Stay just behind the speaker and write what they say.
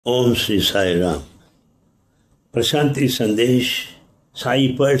Om Sri Sai Ram. Prashanti Sandesh,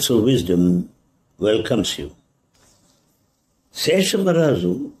 Sai Pearls of Wisdom welcomes you. Seshama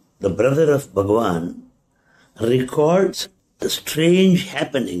Raju, the brother of Bhagavan, records the strange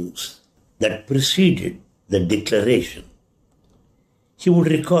happenings that preceded the declaration. He would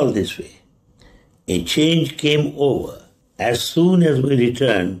recall this way. A change came over as soon as we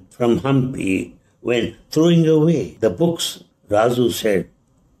returned from Hampi when, throwing away the books, Raju said,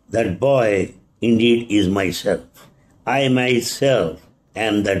 "That boy indeed is myself. I myself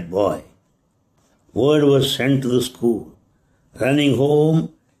am that boy." Word was sent to the school. Running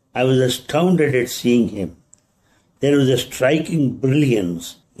home, I was astounded at seeing him. There was a striking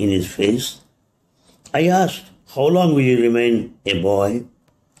brilliance in his face. I asked, "How long will you remain a boy?"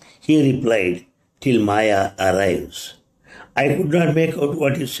 He replied, "Till Maya arrives." I could not make out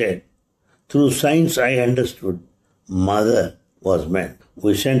what he said. Through signs I understood. Mother was meant.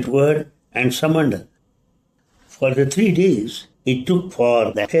 We sent word and summoned her. For the 3 days it took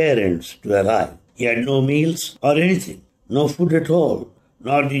for the parents to arrive. He had no meals or anything, no food at all,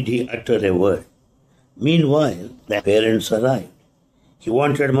 nor did he utter a word. Meanwhile, the parents arrived. He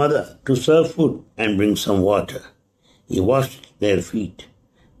wanted mother to serve food and bring some water. He washed their feet,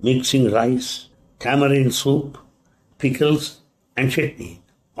 mixing rice, tamarind soup, pickles and chutney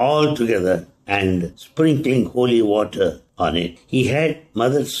all together and sprinkling holy water on it. He had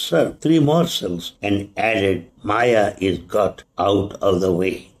mother serve 3 morsels and added, "Maya is got out of the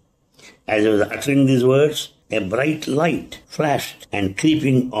way." As I was uttering these words, a bright light flashed and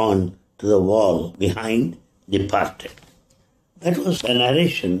creeping on to the wall behind departed. That was a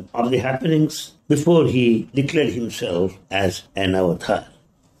narration of the happenings before he declared himself as an avatar.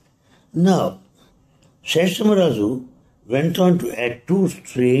 Now, Seshama Raju went on to add 2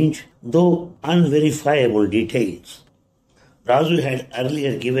 strange, though unverifiable details. Raju had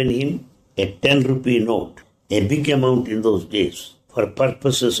earlier given him a 10 rupee note, a big amount in those days, for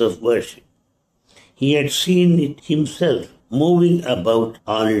purposes of worship. He had seen it himself moving about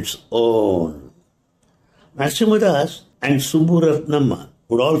on its own. Narasimhadas and Subburatnamma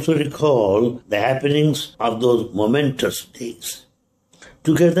would also recall the happenings of those momentous days.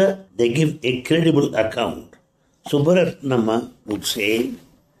 Together, they give a credible account. Subburatnamma would say,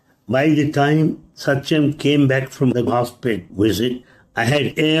 "By the time Satyam came back from the hospital visit, I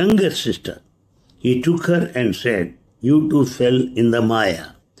had a younger sister. He took her and said, 'You too fell in the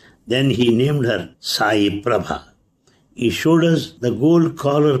Maya.' Then he named her Sai Prabha. He showed us the gold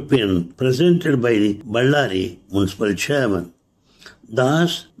collar pin presented by the Ballari municipal chairman.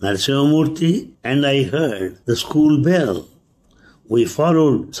 Thus, Narasimhamurthy and I heard the school bell. We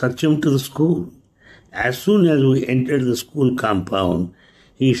followed Satyam to the school. As soon as we entered the school compound,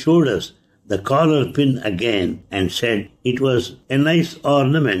 he showed us the collar pin again and said it was a nice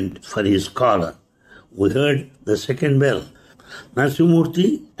ornament for his collar. We heard the second bell. Narasimhamurthy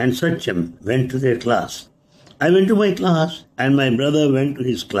and Satyam went to their class. I went to my class and my brother went to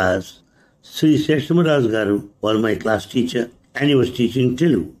his class. Sri Seshama Raju was my class teacher and he was teaching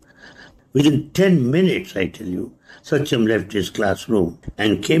Telugu. Within 10 minutes, I tell you, Satyam left his classroom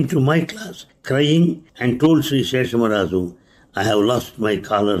and came to my class crying and told Sri Seshama Raju, "I have lost my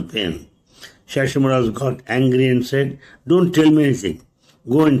collar pin." Seshama Raju got angry and said, "Don't tell me anything.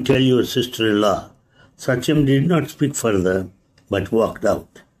 Go and tell your sister-in-law." Satyam did not speak further, but walked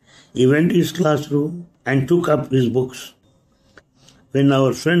out. He went to his classroom and took up his books. When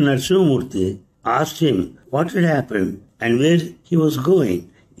our friend Narasimhamurthy asked him what had happened and where he was going,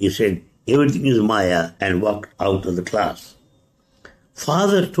 he said, "Everything is Maya," and walked out of the class.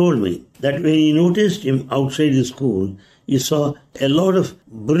 Father told me that when he noticed him outside the school, he saw a lot of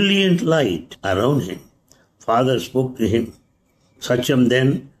brilliant light around him. Father spoke to him. Satyam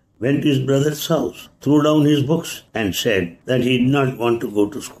then went to his brother's house, threw down his books and said that he did not want to go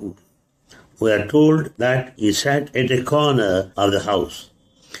to school. We are told that he sat at a corner of the house.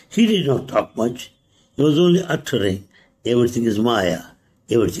 He did not talk much. He was only uttering, "Everything is Maya,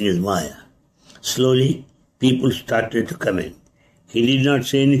 everything is Maya." Slowly, people started to come in. He did not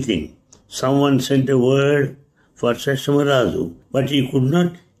say anything. Someone sent a word for Seshama Raju, but he could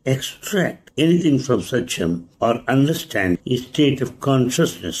not extract anything from Satyam or understand his state of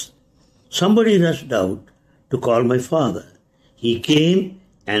consciousness. Somebody rushed out to call my father. He came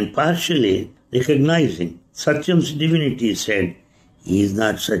and partially recognizing Satyam's divinity said, "He is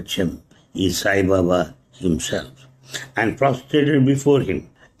not Satyam, he is Sai Baba himself," and prostrated before him.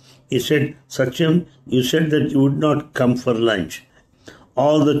 He said, "Satyam, you said that you would not come for lunch.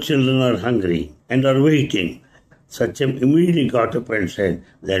 All the children are hungry and are waiting." Satyam immediately got up and said,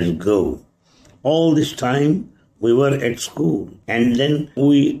 "Let's go." All this time, we were at school, and then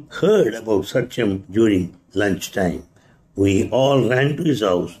we heard about Satyam during lunchtime. We all ran to his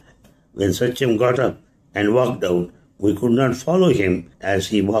house. When Satyam got up and walked out, we could not follow him as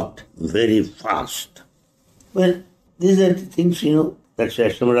he walked very fast. Well, these are the things, that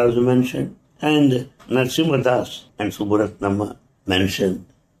Seshama Raju mentioned, and Narasimha Das and Subbaratnamma mentioned.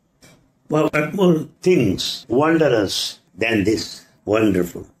 What more things wondrous than this?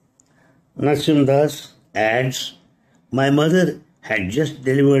 Wonderful. Narasimha Das adds, my mother had just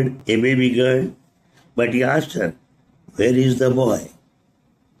delivered a baby girl, but he asked her, where is the boy?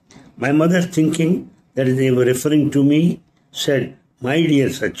 My mother, thinking that they were referring to me, said, my dear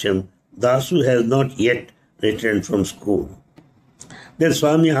Satyam, Dasu has not yet returned from school. Then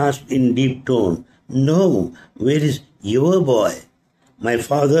Swami asked in deep tone, no, where is your boy? My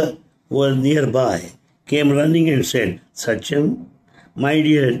father, who was nearby, came running and said, Satyam, my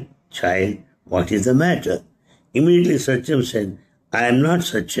dear child, what is the matter? Immediately Satyam said, I am not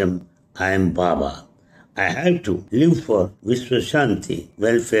Satyam, I am Baba. I have to live for Vishwashanti,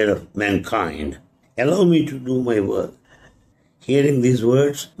 welfare of mankind. Allow me to do my work. Hearing these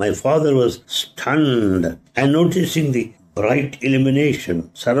words, my father was stunned, and noticing the bright illumination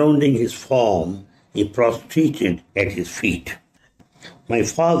surrounding his form, he prostrated at his feet. My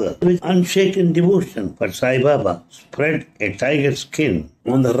father, with unshaken devotion for Sai Baba, spread a tiger skin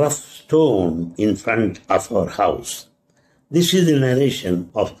on the rough stone in front of our house. This is the narration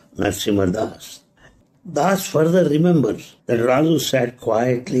of Narasimha Das. Das further remembers that Raju sat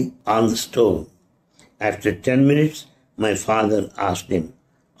quietly on the stone. After 10 minutes, my father asked him,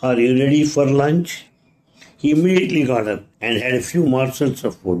 are you ready for lunch? He immediately got up and had a few morsels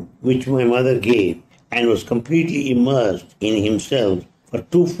of food, which my mother gave, and was completely immersed in himself for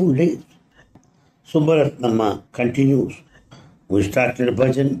 2 full days. Subbaratnamma continues, we started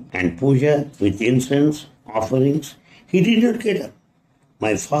bhajan and puja with incense, offerings. He did not get up.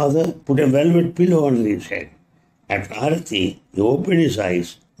 My father put a velvet pillow on his head. After Arati, he opened his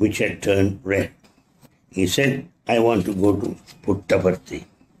eyes, which had turned red. He said, I want to go to Puttaparthi.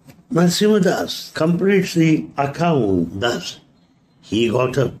 Narasimha Das completes the account thus. He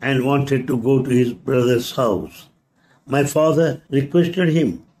got up and wanted to go to his brother's house. My father requested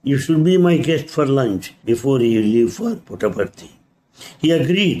him, you should be my guest for lunch before you leave for Puttaparthi. He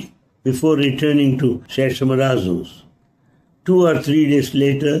agreed before returning to Seshama Raju's. 2 or 3 days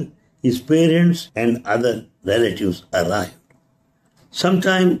later, his parents and other relatives arrived.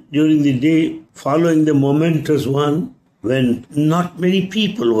 Sometime during the day following the momentous one, when not many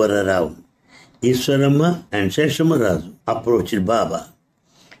people were around, Iswaramma and Seshama Raju approached Baba.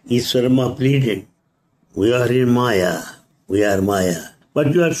 Iswaramma pleaded, we are in Maya,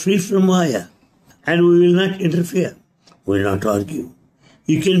 but you are free from Maya, and we will not interfere, we will not argue.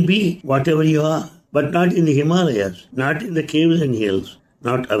 You can be whatever you are, but not in the Himalayas, not in the caves and hills,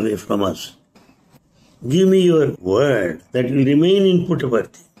 not away from us. Give me your word that you will remain in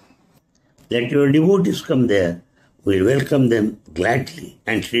Puttaparthi. Let your devotees come there. We will welcome them gladly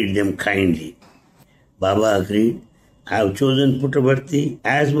and treat them kindly. Baba agreed. I have chosen Puttaparthi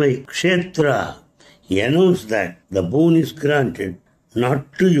as my kshetra. He announced that the boon is granted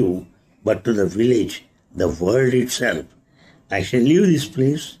not to you, but to the village, the world itself. I shall leave this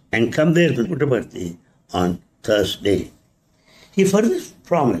place and come there to Puttaparthi on Thursday. He further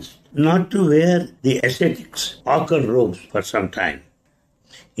promised not to wear the ascetics' ochre robes for some time.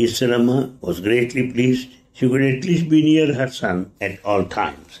 Iswaramma was greatly pleased. She could at least be near her son at all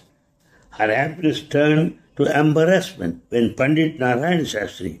times. Her happiness turned to embarrassment when Pandit Narayana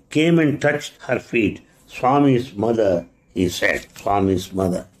Shastri came and touched her feet. Swami's mother, he said, Swami's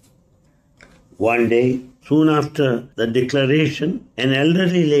mother. One day, soon after the declaration, an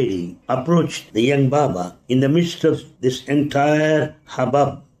elderly lady approached the young Baba. In the midst of this entire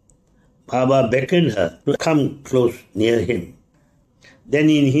hubbub, Baba beckoned her to come close near him. Then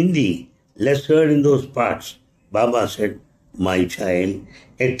in Hindi, less heard in those parts, Baba said, my child,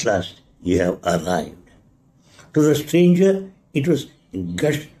 at last you have arrived. To the stranger, it was a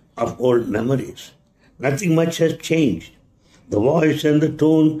gush of old memories. Nothing much has changed. The voice and the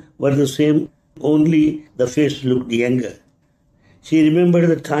tone were the same, only the face looked younger. She remembered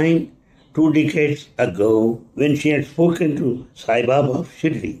the time 2 decades ago when she had spoken to Sai Baba of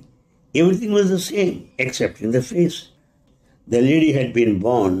Shirdi. Everything was the same except in the face. The lady had been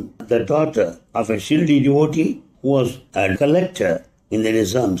born the daughter of a Shirdi devotee who was a collector in the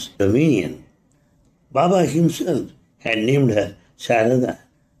Nizam's dominion. Baba himself had named her Sarada.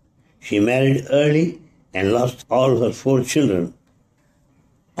 She married early and lost all her 4 children.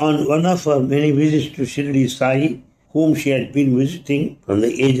 On one of her many visits to Shirdi Sai, whom she had been visiting from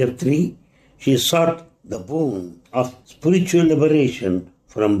the age of 3, she sought the boon of spiritual liberation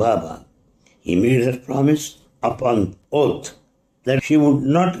from Baba. He made her promise upon oath that she would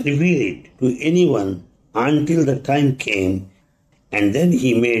not reveal it to anyone until the time came, and then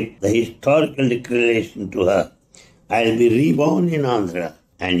he made the historical declaration to her, "I'll be reborn in Andhra,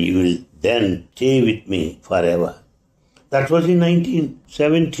 and you will then stay with me forever." That was in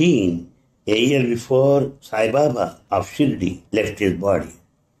 1917, a year before Sai Baba of Shirdi left his body.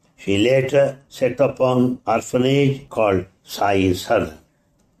 She later set up an orphanage called Sai Sada.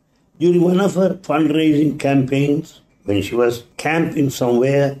 During one of her fundraising campaigns, when she was camping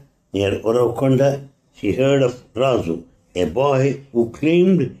somewhere near Orakonda, she heard of Raju, a boy who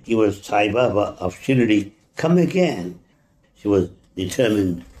claimed he was Sai Baba of Shirdi, come again. She was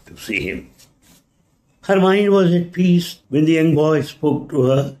determined to see him. Her mind was at peace when the young boy spoke to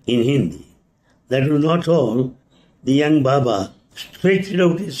her in Hindi. That was not all. The young Baba stretched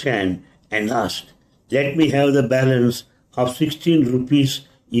out his hand and asked, "Let me have the balance of 16 rupees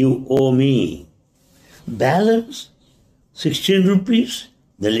you owe me." Balance? 16 rupees?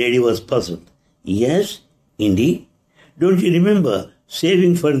 The lady was puzzled. Yes, indeed. Don't you remember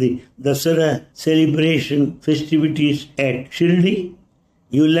saving for the Dasara celebration festivities at Shirdi?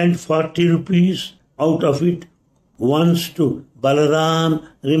 You lent 40 rupees out of it once to Balaram,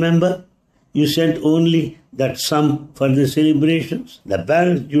 remember? You sent only that sum for the celebrations. The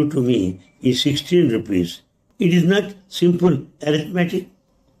balance due to me is 16 rupees. It is not simple arithmetic.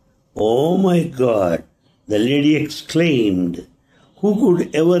 Oh my God, the lady exclaimed. Who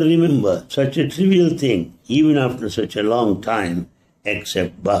could ever remember such a trivial thing, even after such a long time,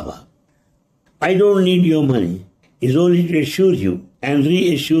 except Baba? I don't need your money. It's only to assure you and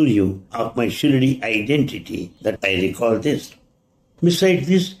reassure you of my Shirdi identity that I recall this. Besides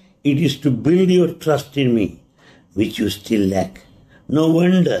this, it is to build your trust in me, which you still lack. No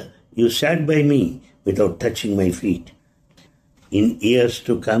wonder you sat by me without touching my feet. In years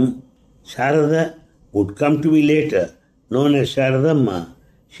to come, Sarada would come to me later, known as Saradamma,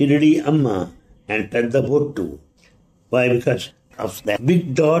 Shirdi Amma, and PEDDA BOTTU. Why? Because of that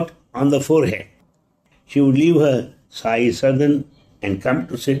big dot on the forehead. She would leave her Sai Sadan and come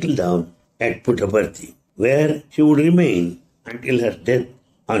to settle down at Puttaparthi, where she would remain until her death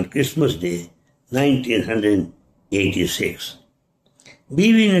on Christmas Day, 1986.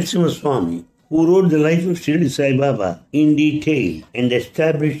 B.V. Narasimha, who wrote the life of Shirdi Sai Baba in detail and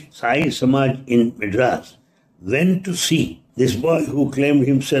established Sai Samaj in Madras, went to see this boy who claimed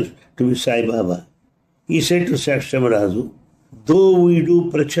himself to be Sai Baba. He said to Seshama Raju, though we do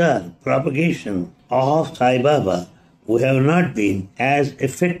prachar, propagation of Sai Baba, we have not been as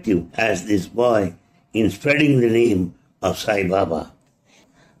effective as this boy in spreading the name of Sai Baba.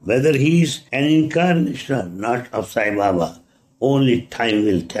 Whether he is an incarnation or not of Sai Baba, only time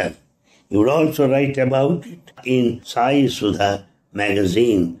will tell. He would also write about it in Sai Sudha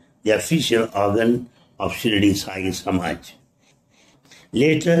magazine, the official organ of Shirdi Sai Samaj.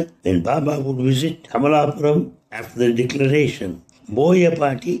 Later, when Baba would visit Kamalapuram after the declaration,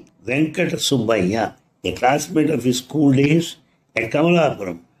 Boyapati Venkata Subbaiah, a classmate of his school days at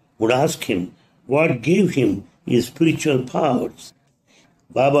Kamalapuram, would ask him what gave him his spiritual powers.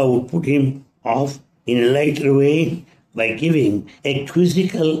 Baba would put him off in a lighter way by giving a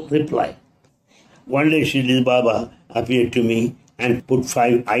quizzical reply. One day Shirdi Baba appeared to me and put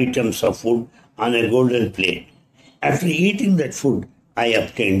 5 items of food on a golden plate. After eating that food, I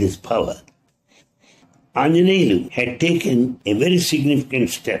obtained this power. Anjaneyulu had taken a very significant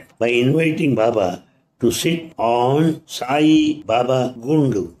step by inviting Baba to sit on Sai Baba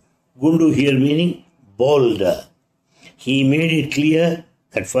Gundu. Gundu here meaning boulder. He made it clear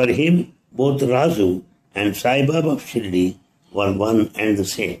that for him, both Raju and Sai Baba of Shirdi were one and the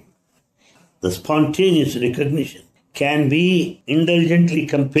same. The spontaneous recognition can be indulgently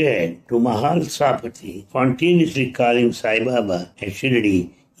compared to Mahal Sapati spontaneously calling Sai Baba at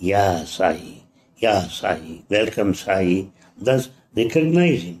Shirdi, Ya Sai, welcome Sai, thus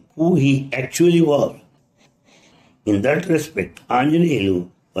recognizing who he actually was. In that respect, Anjaneyulu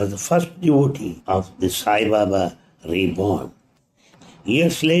was the first devotee of the Sai Baba reborn.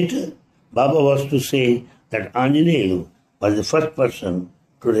 Years later, Baba was to say that Anjaneyulu was the first person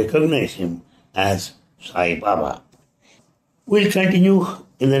to recognize him as Sai Baba. We'll continue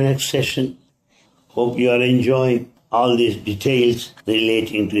in the next session. Hope you are enjoying all these details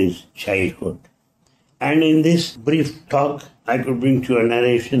relating to his childhood. And in this brief talk, I could bring to your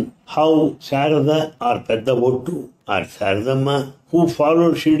narration how Sarada or PEDDA BOTTU or Saradamma, who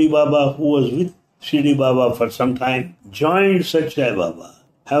followed Shirdi Baba, who was with Shirdi Baba for some time, joined such Sai Baba,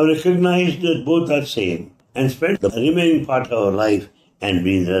 have recognized that both are same, and spent the remaining part of our life and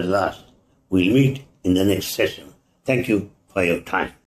breathe their last. We'll meet in the next session. Thank you for your time.